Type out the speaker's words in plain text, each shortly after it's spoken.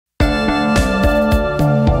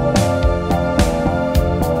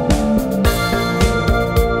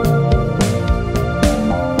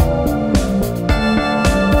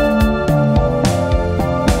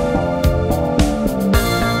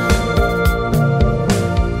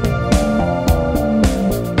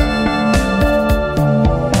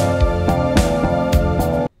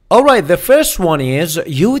Alright, the first one is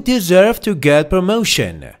you deserve to get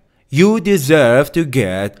promotion. You deserve to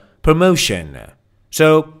get promotion.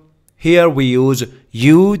 So here we use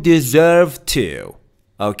you deserve to.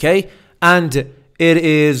 Okay? And it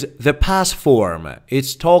is the past form.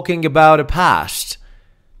 It's talking about the past.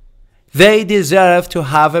 They deserve to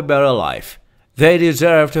have a better life. They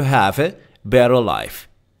deserve to have a better life.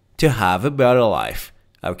 To have a better life.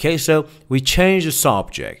 Okay, so we change the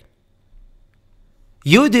subject.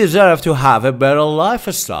 You deserve to have a better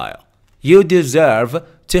lifestyle. You deserve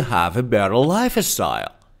to have a better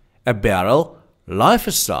lifestyle. A better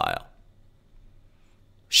lifestyle.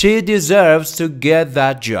 She deserves to get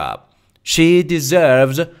that job. She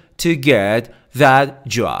deserves to get that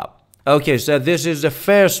job. Okay, so this is the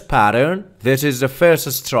first pattern. This is the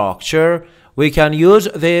first structure. We can use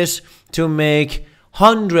this to make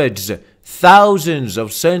hundreds, thousands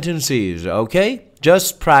of sentences, okay?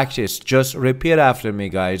 Just practice. Just repeat after me,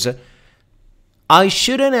 guys. I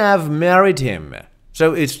shouldn't have married him.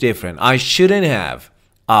 So it's different. I shouldn't have.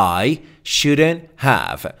 I shouldn't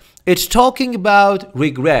have. It's talking about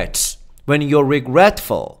regrets. When you're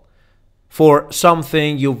regretful for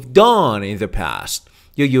something you've done in the past,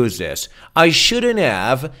 you use this. I shouldn't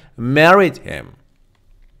have married him.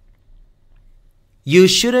 You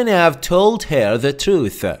shouldn't have told her the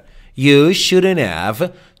truth. You shouldn't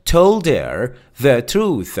have told her the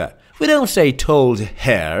truth. We don't say told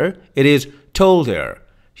her. It is told her.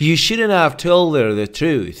 You shouldn't have told her the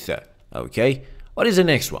truth. Okay? What is the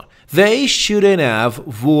next one? They shouldn't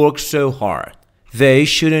have worked so hard. They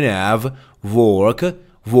shouldn't have worked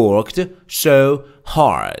so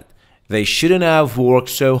hard. They shouldn't have worked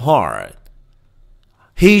so hard.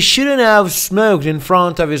 He shouldn't have smoked in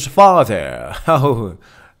front of his father. Oh,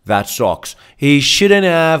 that sucks. He shouldn't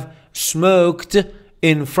have smoked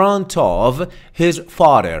in front of his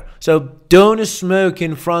father. So don't smoke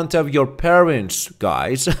in front of your parents,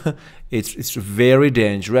 guys. It's very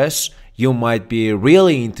dangerous. You might be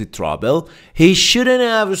really into trouble. He shouldn't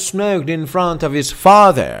have smoked in front of his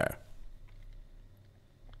father.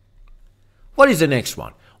 What is the next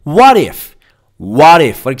one? What if? What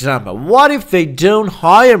if, for example, what if they don't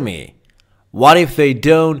hire me? What if they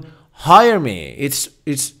don't hire me?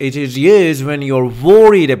 It is used when you're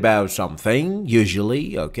worried about something,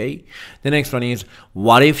 usually, okay? The next one is,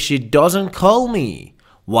 what if she doesn't call me?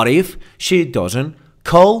 What if she doesn't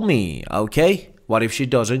call me, okay? What if she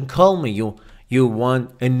doesn't call me? You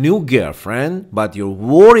want a new girlfriend, but you're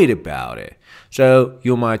worried about it. So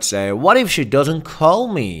you might say, what if she doesn't call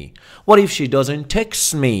me? What if she doesn't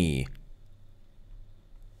text me?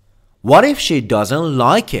 What if she doesn't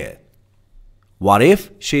like it? What if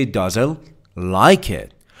she doesn't like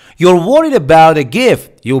it? You're worried about a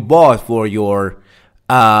gift you bought for your,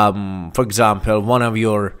 for example, one of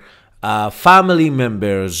your family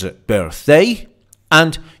members' birthday,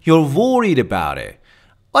 and you're worried about it.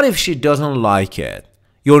 What if she doesn't like it?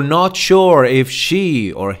 You're not sure if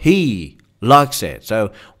she or he likes it.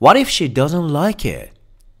 So, what if she doesn't like it?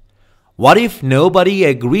 What if nobody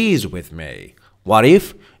agrees with me? What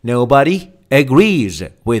if nobody agrees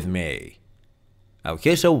with me?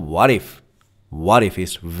 Okay, so what if? What if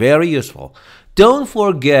is very useful. Don't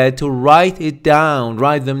forget to write it down.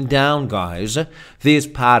 Write them down, guys. These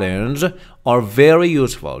patterns are very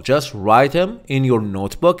useful. Just write them in your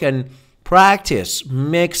notebook and practice.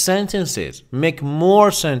 Make sentences. Make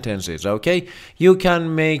more sentences, okay? You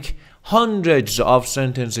can make hundreds of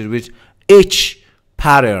sentences with each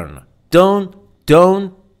pattern. Don't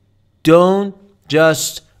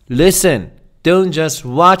just listen. Don't just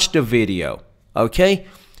watch the video, okay?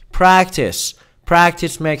 Practice.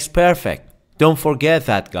 Practice makes perfect. Don't forget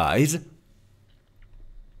that, guys.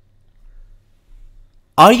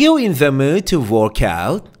 Are you in the mood to work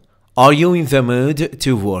out? Are you in the mood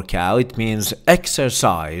to work out? It means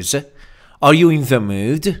exercise. Are you in the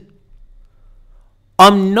mood?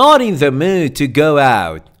 I'm not in the mood to go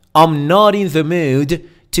out. I'm not in the mood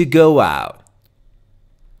to go out.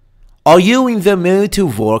 Are you in the mood to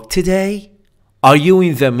work today? Are you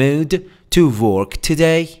in the mood to work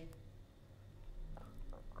today?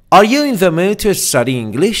 Are you in the mood to study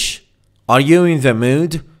English? Are you in the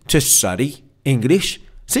mood to study English?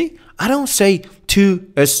 See, I don't say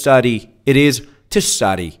to study. It is to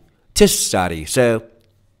study. To study. So,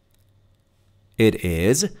 it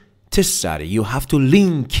is to study. You have to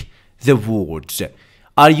link the words.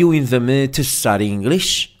 Are you in the mood to study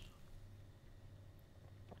English?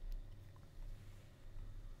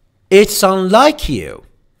 It's unlike you.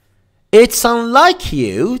 It's unlike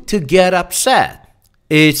you to get upset.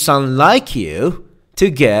 It's unlike you to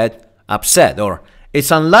get upset, or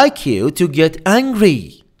it's unlike you to get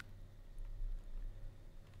angry.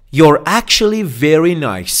 You're actually very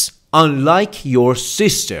nice, unlike your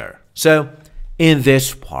sister. So, in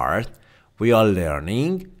this part, we are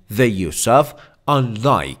learning the use of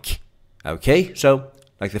unlike. Okay, so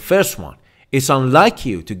like the first one, it's unlike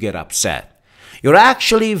you to get upset. You're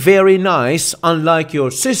actually very nice, unlike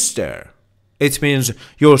your sister. It means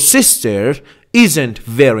your sister isn't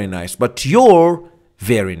very nice, but you're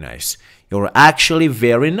very nice. You're actually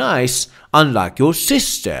very nice, unlike your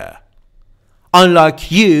sister.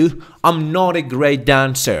 Unlike you, I'm not a great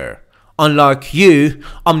dancer. Unlike you,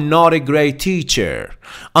 I'm not a great teacher.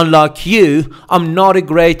 Unlike you, I'm not a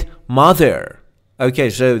great mother. Okay,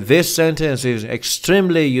 so this sentence is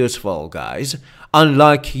extremely useful, guys.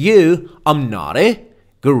 Unlike you, I'm not a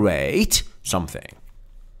great something.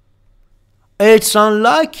 It's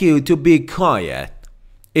unlike you to be quiet.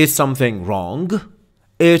 Is something wrong?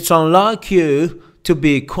 It's unlike you to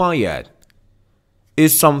be quiet.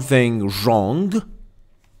 Is something wrong?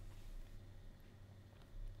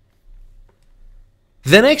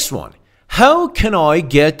 The next one. How can I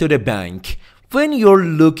get to the bank when you're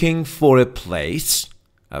looking for a place?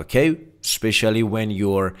 Okay, especially when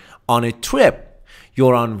you're on a trip,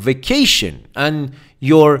 you're on vacation, and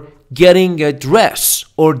you're getting a dress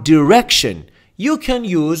or direction. You can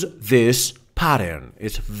use this pattern.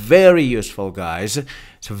 It's very useful, guys.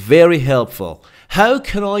 It's very helpful. How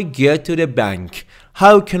can I get to the bank?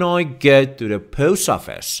 How can I get to the post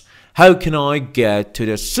office? How can I get to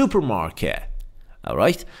the supermarket? All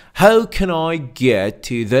right. How can I get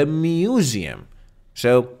to the museum?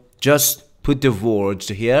 So just put the words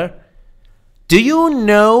here. Do you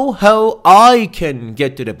know how I can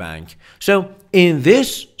get to the bank? So in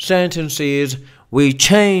this sentences, we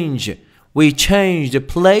change the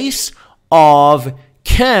place of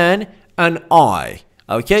can and I.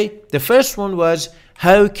 Okay. The first one was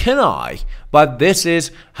how can I? But this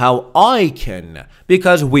is how I can,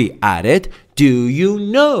 because we added do you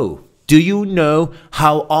know? Do you know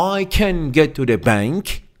how I can get to the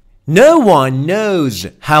bank? No one knows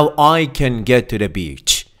how I can get to the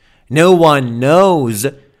beach. No one knows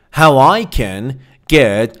how I can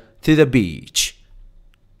get to the beach.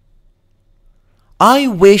 I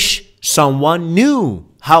wish someone knew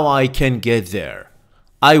how I can get there.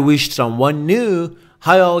 I wish someone knew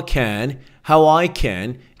how I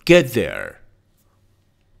can get there.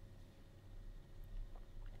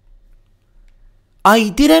 I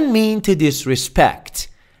didn't mean to disrespect.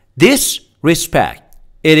 Disrespect.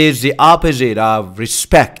 It is the opposite of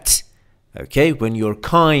respect. Okay, when you're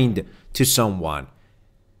kind to someone,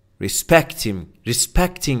 respecting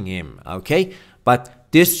him. Okay,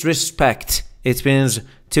 but disrespect, it means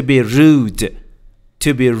to be rude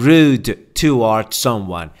towards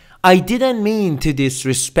someone. I didn't mean to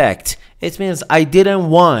disrespect. It means I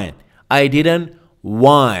didn't mean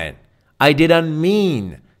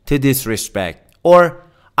to disrespect. Or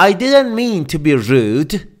I didn't mean to be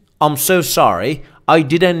rude. I'm so sorry. I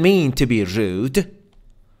didn't mean to be rude.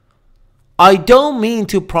 I don't mean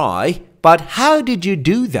to pry, but how did you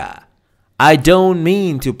do that? I don't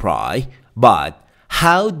mean to pry, but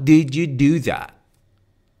how did you do that?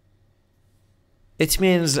 It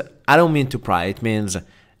means I don't mean to pry. It means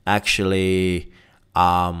actually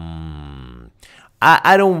I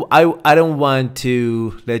don't want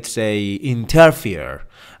to, let's say, interfere.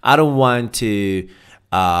 I don't want to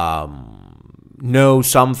know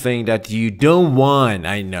something that you don't want.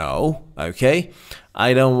 I know, okay?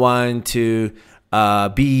 I don't want to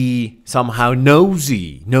be somehow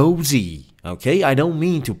nosy, okay? I don't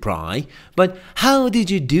mean to pry, but how did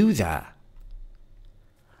you do that?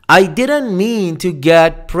 I didn't mean to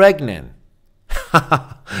get pregnant.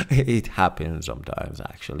 It happens sometimes,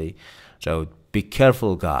 actually. So be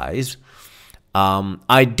careful, guys.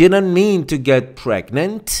 I didn't mean to get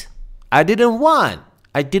pregnant. I didn't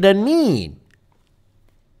mean.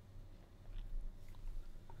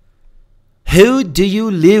 Who do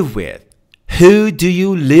you live with? Who do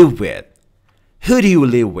you live with? Who do you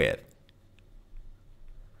live with?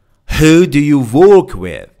 Who do you work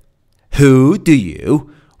with? Who do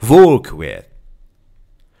you work with?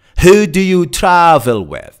 Who do you travel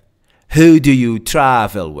with? Who do you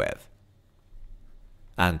travel with?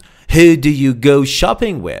 And who do you go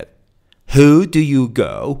shopping with? Who do you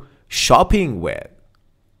go shopping with?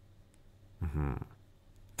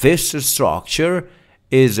 This structure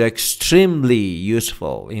is extremely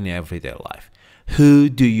useful in everyday life. Who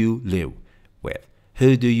do you live with?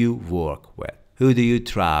 Who do you work with? Who do you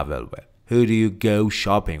travel with? Who do you go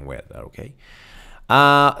shopping with? Okay.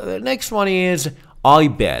 The next one is I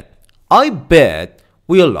bet. I bet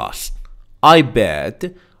we're lost. I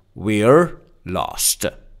bet we're lost.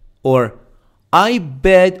 Or I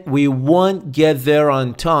bet we won't get there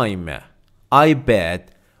on time. I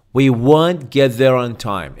bet we won't get there on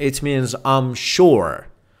time. It means I'm sure.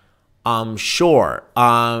 I'm sure.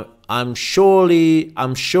 I'm surely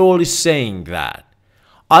saying that.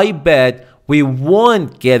 I bet we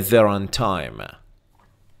won't get there on time.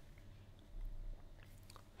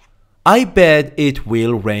 I bet it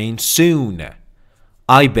will rain soon.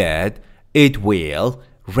 I bet it will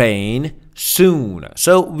rain soon.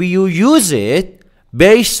 So we use it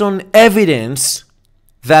based on evidence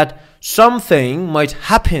that something might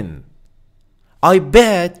happen. I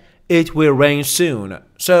bet it will rain soon.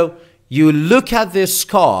 So you look at the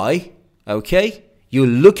sky, okay? You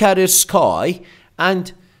look at the sky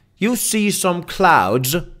and you see some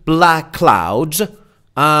clouds, black clouds,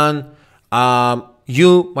 and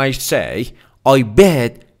you might say, I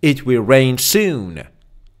bet it will rain soon.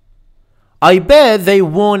 I bet they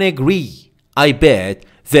won't agree. I bet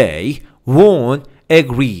they won't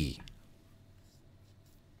agree.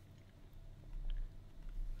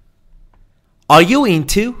 Are you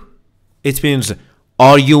into? It means,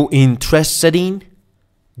 are you interested in?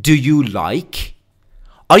 Do you like?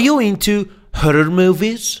 Are you into horror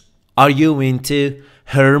movies? Are you into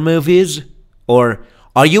horror movies? Or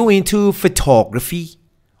are you into photography?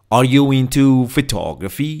 Are you into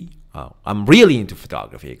photography? Oh, I'm really into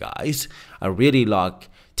photography, guys. I really like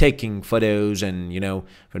taking photos and,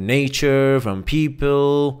 from nature, from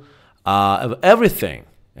people, of everything.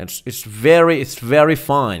 It's very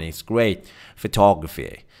fun. It's great.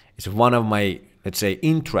 Photography. It's one of my, let's say,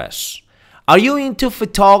 interests. Are you into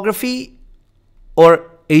photography? Or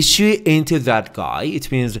is she into that guy?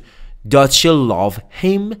 It means, does she love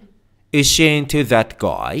him? Is she into that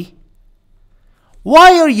guy?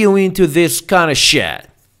 Why are you into this kind of shit?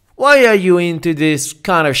 Why are you into this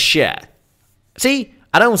kind of shit? See,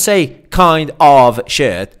 I don't say kind of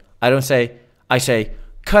shit. I say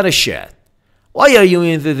kind of shit. Why are you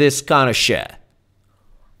into this kind of shit?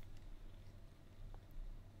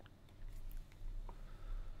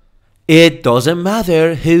 It doesn't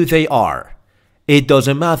matter who they are. It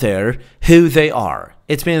doesn't matter who they are.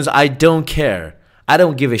 It means I don't care. I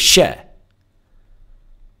don't give a shit.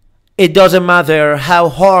 It doesn't matter how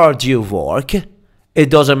hard you work. It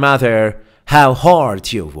doesn't matter how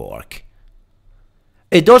hard you work.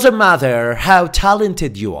 It doesn't matter how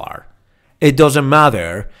talented you are. It doesn't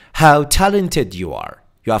matter how talented you are.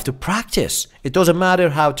 You have to practice. It doesn't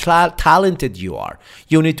matter how talented you are.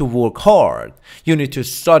 You need to work hard. You need to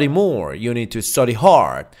study more. You need to study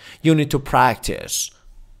hard. You need to practice.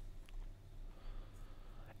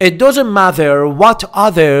 It doesn't matter what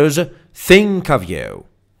others think of you.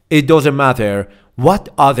 It doesn't matter what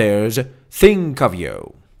others think of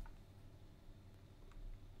you.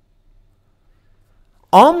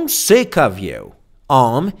 I'm sick of you.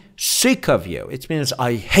 I'm sick of you. It means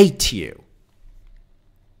I hate you.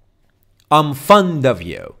 I'm fond of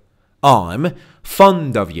you. I'm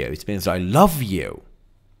fond of you. It means I love you.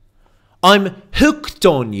 I'm hooked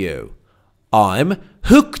on you. I'm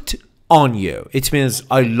hooked on you. It means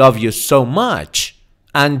I love you so much.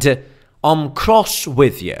 And I'm cross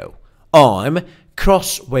with you. I'm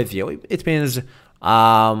cross with you. It means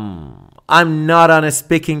I'm not on a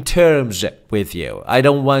speaking terms with you. I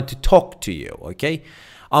don't want to talk to you, okay?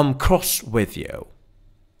 I'm cross with you.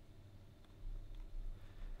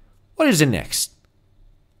 What is the next?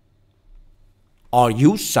 Are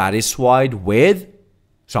you satisfied with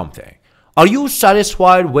something? Are you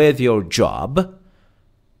satisfied with your job?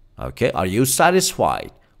 Okay, are you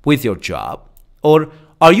satisfied with your job? Or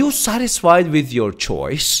are you satisfied with your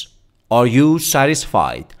choice? Are you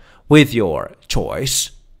satisfied with your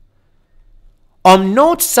choice? I'm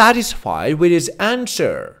not satisfied with his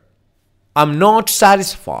answer. I'm not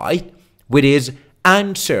satisfied with his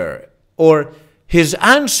answer. Or his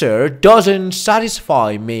answer doesn't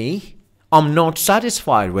satisfy me. I'm not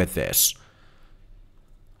satisfied with this.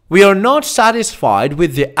 We are not satisfied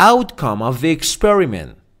with the outcome of the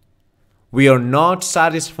experiment. We are not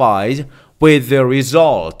satisfied with the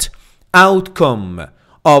result, outcome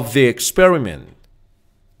of the experiment.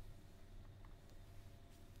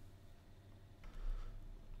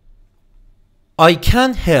 I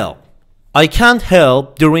can't help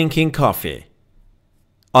drinking coffee.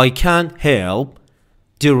 I can't help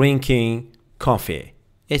drinking coffee.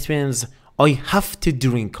 It means I have to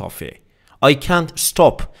drink coffee. I can't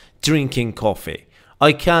stop drinking coffee.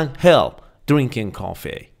 I can't help drinking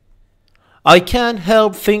coffee. I can't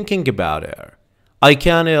help thinking about her. I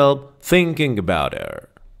can't help thinking about her.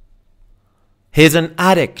 He's an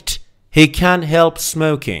addict. He can't help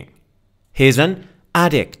smoking. He's an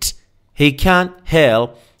addict. He can't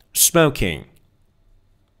help smoking.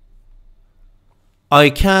 I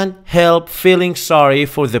can't help feeling sorry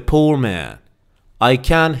for the poor man. I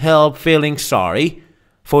can't help feeling sorry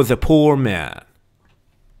for the poor man.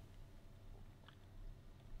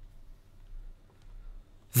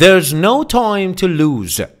 There's no time to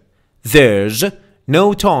lose. There's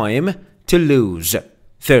no time to lose.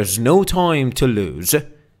 There's no time to lose.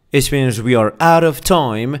 It means we are out of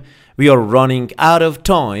time. We are running out of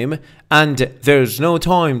time, and there's no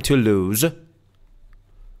time to lose.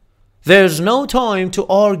 There's no time to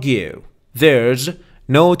argue. There's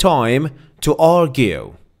no time to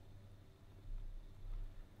argue.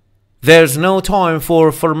 There's no time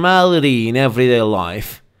for formality in everyday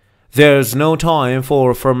life. There's no time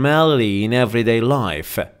for formality in everyday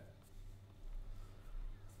life.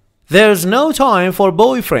 There's no time for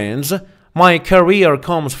boyfriends. My career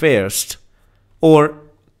comes first. Or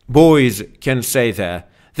boys can say that.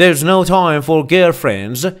 There's no time for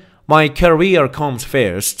girlfriends. My career comes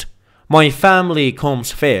first. My family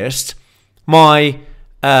comes first. My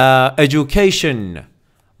education,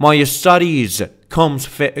 my studies come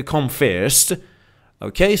first.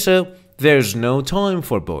 Okay, so there's no time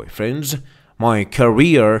for boyfriends. My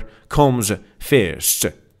career comes first.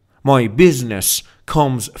 My business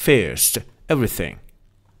comes first. Everything.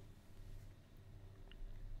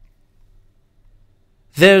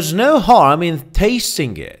 There's no harm in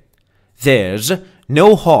tasting it. There's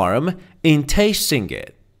no harm in tasting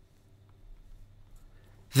it.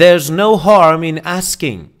 There's no harm in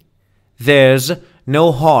asking. There's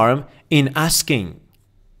no harm in asking.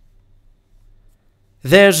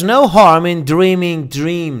 There's no harm in dreaming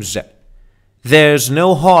dreams. There's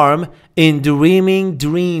no harm in dreaming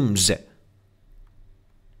dreams.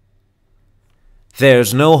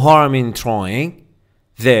 There's no harm in trying.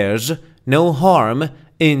 There's no harm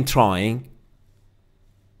in trying.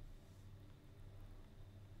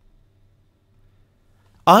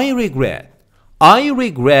 I regret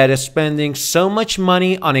spending so much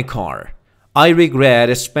money on a car. I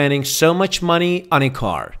regret spending so much money on a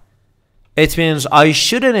car. It means I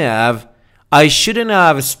shouldn't have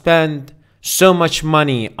spent so much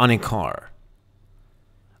money on a car.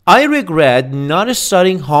 I regret not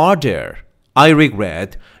studying harder. I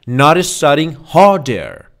regret not studying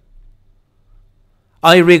harder.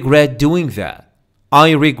 I regret doing that. I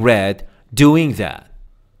regret doing that.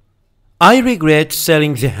 I regret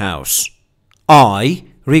selling the house. I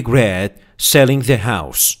regret selling the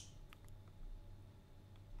house.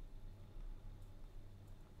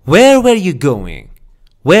 Where were you going?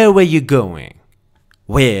 Where were you going?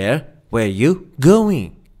 Where were you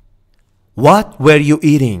going? What were you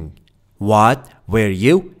eating? What were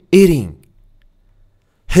you eating?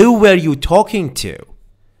 Who were you talking to?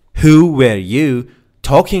 Who were you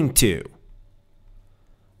talking to?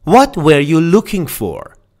 What were you looking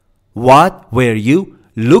for? What were you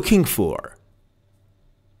looking for?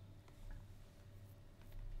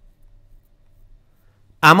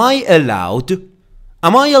 Am I allowed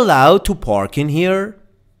to park in here?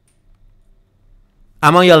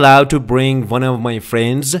 Am I allowed to bring one of my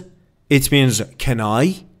friends? It means can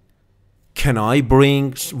I? Can I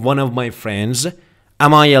bring one of my friends?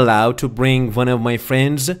 Am I allowed to bring one of my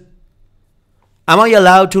friends? Am I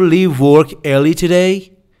allowed to leave work early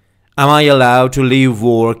today? Am I allowed to leave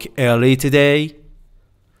work early today?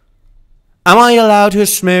 Am I allowed to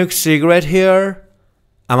smoke cigarette here?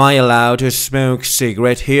 Am I allowed to smoke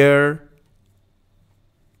cigarette here?